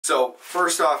So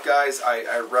first off, guys,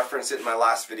 I referenced it in my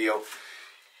last video.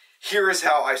 Here is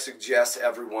how I suggest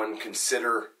everyone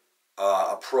consider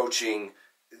approaching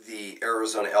the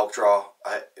Arizona elk draw.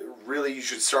 Really, you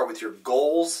should start with your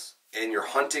goals and your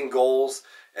hunting goals,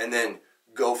 and then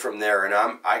go from there. And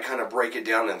I kind of break it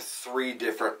down in 3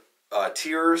 different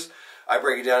tiers. I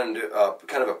break it down into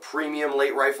kind of a premium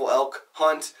late rifle elk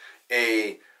hunt,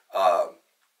 a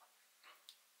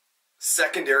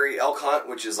secondary elk hunt,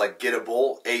 which is like get a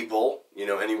bull, you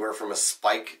know, anywhere from a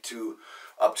spike to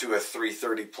up to a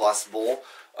 330 plus bull,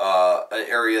 an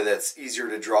area that's easier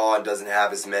to draw and doesn't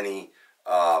have as many,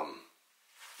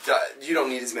 you don't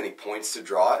need as many points to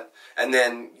draw it. And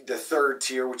then the 3rd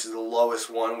tier, which is the lowest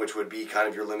one, which would be kind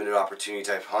of your limited opportunity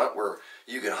type hunt, where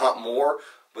you can hunt more,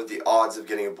 but the odds of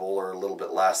getting a bull are a little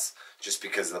bit less just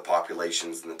because of the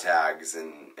populations and the tags,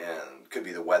 and could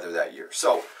be the weather that year.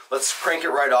 So let's crank it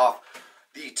right off.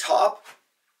 The top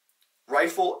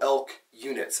rifle elk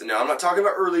units. And now I'm not talking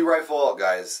about early rifle elk,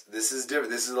 guys. This is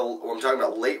different. I'm talking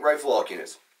about late rifle elk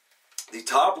units. The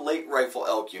top late rifle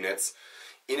elk units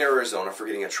in Arizona for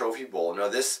getting a trophy bull. Now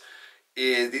these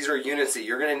are units that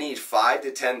you're going to need 5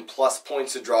 to 10 plus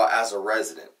points to draw as a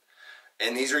resident.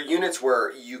 And these are units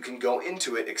where you can go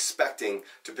into it expecting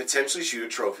to potentially shoot a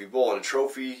trophy bull. And a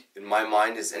trophy, in my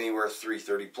mind, is anywhere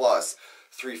 330 plus.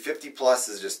 350 plus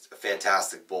is just a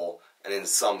fantastic bull. And in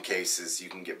some cases, you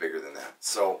can get bigger than that.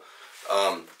 So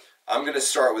I'm going to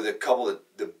start with a couple of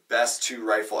the best 2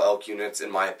 rifle elk units, in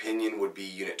my opinion, would be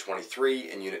Unit 23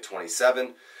 and Unit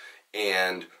 27.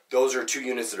 And those are 2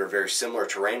 units that are very similar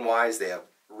terrain-wise. They have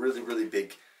really, really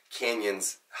big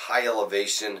canyons, high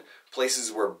elevation,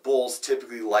 places where bulls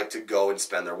typically like to go and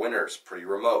spend their winters, pretty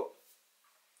remote.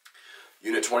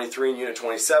 Unit 23 and Unit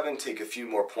 27 take a few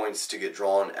more points to get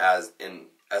drawn as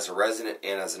a resident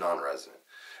and as a non-resident.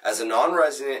 As a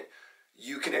non-resident,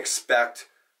 you can expect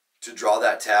to draw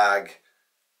that tag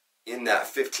in that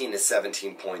 15 to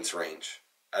 17 points range.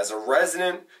 As a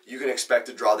resident, you can expect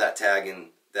to draw that tag in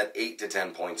that 8 to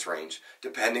 10 points range,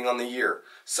 depending on the year.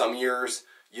 Some years,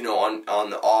 you know, on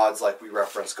the odds, like we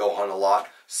reference Go Hunt a lot,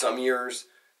 some years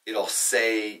it'll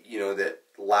say, you know, that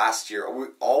last year,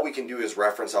 all we can do is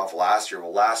reference off last year.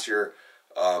 Well, last year,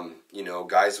 you know,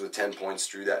 guys with 10 points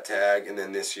drew that tag, and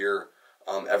then this year,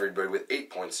 everybody with 8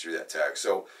 points drew that tag.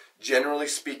 So generally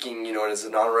speaking, you know, as a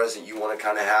non-resident, you want to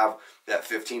kind of have that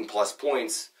 15 plus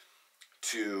points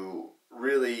to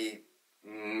really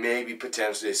maybe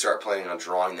potentially start planning on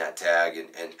drawing that tag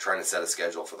and trying to set a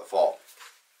schedule for the fall.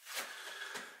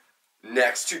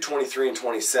 Next to 23 and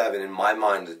 27, in my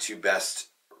mind, the 2 best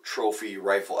trophy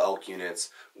rifle elk units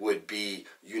would be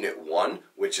Unit 1,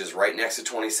 which is right next to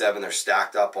 27. They're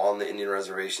stacked up on the Indian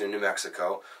Reservation in New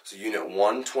Mexico. So Unit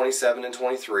 1, 27, and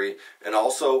 23. And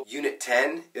also Unit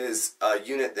 10 is a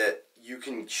unit that you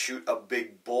can shoot a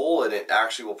big bull, and it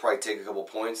actually will probably take a couple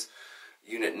points.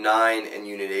 Unit 9 and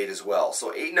Unit 8 as well.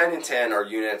 So 8, 9, and 10 are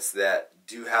units that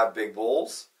do have big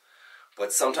bulls,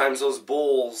 but sometimes those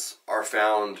bulls are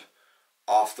found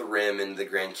off the rim in the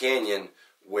Grand Canyon,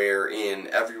 wherein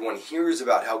everyone hears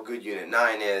about how good Unit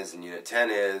 9 is and Unit 10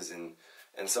 is, and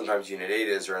sometimes Unit 8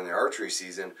 is during the archery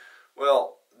season.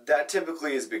 Well, that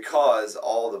typically is because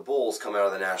all the bulls come out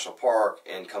of the national park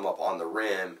and come up on the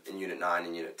rim in Unit 9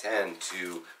 and Unit 10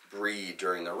 to breed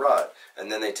during the rut,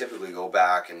 and then they typically go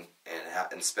back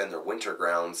and spend their winter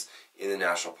grounds in the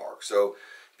national park. So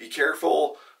be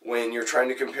careful when you're trying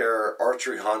to compare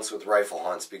archery hunts with rifle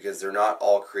hunts, because they're not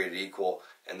all created equal,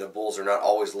 and the bulls are not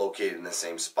always located in the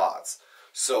same spots.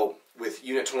 So with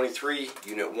Unit 23,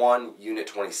 Unit 1, Unit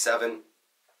 27,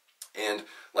 and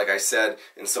like I said,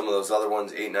 in some of those other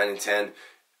ones, 8, 9, and 10,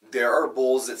 there are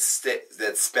bulls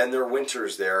that spend their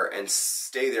winters there and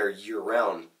stay there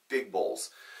year-round, big bulls.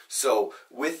 So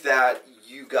with that,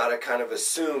 you got to kind of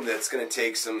assume that it's going to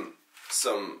take some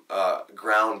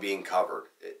ground being covered.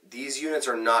 These units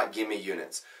are not gimme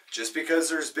units. Just because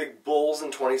there's big bulls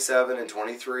in 27 and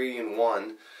 23 and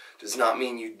 1 does not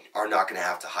mean you are not going to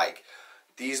have to hike.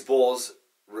 These bulls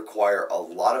require a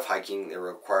lot of hiking, they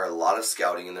require a lot of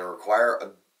scouting, and they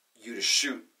require you to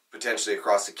shoot potentially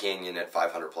across the canyon at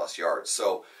 500 plus yards.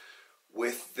 So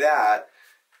with that,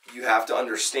 you have to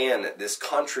understand that this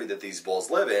country that these bulls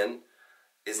live in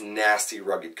is nasty,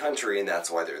 rugged country, and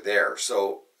that's why they're there.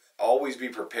 So always be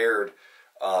prepared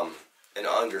and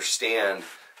understand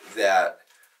that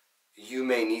you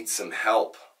may need some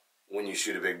help when you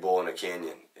shoot a big bull in a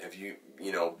canyon. If you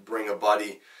bring a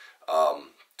buddy,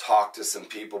 talk to some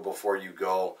people before you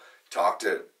go, talk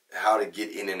to how to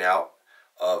get in and out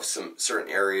of some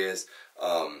certain areas,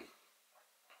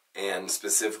 and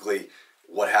specifically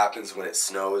what happens when it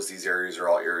snows. These areas are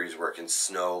all areas where it can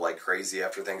snow like crazy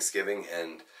after Thanksgiving,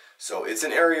 and so it's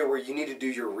an area where you need to do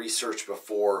your research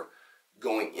before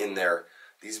going in there.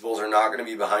 These bulls are not going to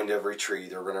be behind every tree.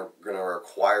 They're going to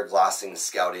require glassing,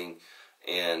 scouting,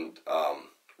 and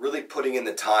really putting in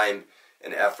the time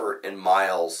and effort and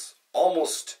miles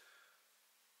almost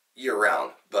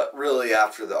year-round. But really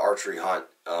after the archery hunt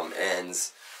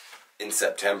ends in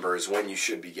September is when you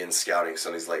should begin scouting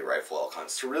some of these late rifle elk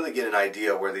hunts to really get an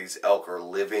idea where these elk are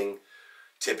living.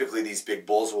 Typically these big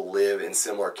bulls will live in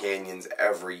similar canyons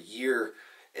every year.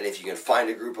 And if you can find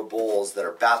a group of bulls that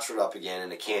are bachelor'd up again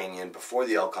in a canyon before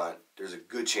the elk hunt, there's a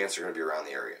good chance they're going to be around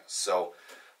the area. So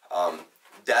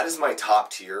that is my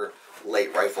top tier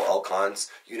late rifle elk hunts.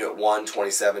 Unit 1,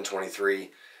 27, 23.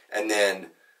 And then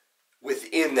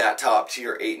within that top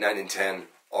tier, 8, 9, and 10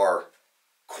 are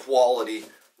quality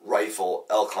rifle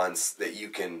elk hunts that you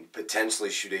can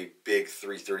potentially shoot a big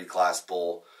 330 class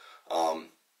bull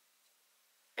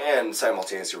and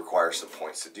simultaneously require some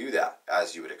points to do that,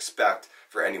 as you would expect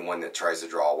for anyone that tries to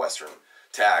draw Western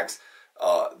tags.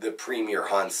 The premier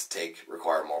hunts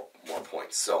require more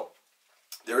points. So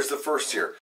there's the first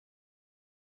tier.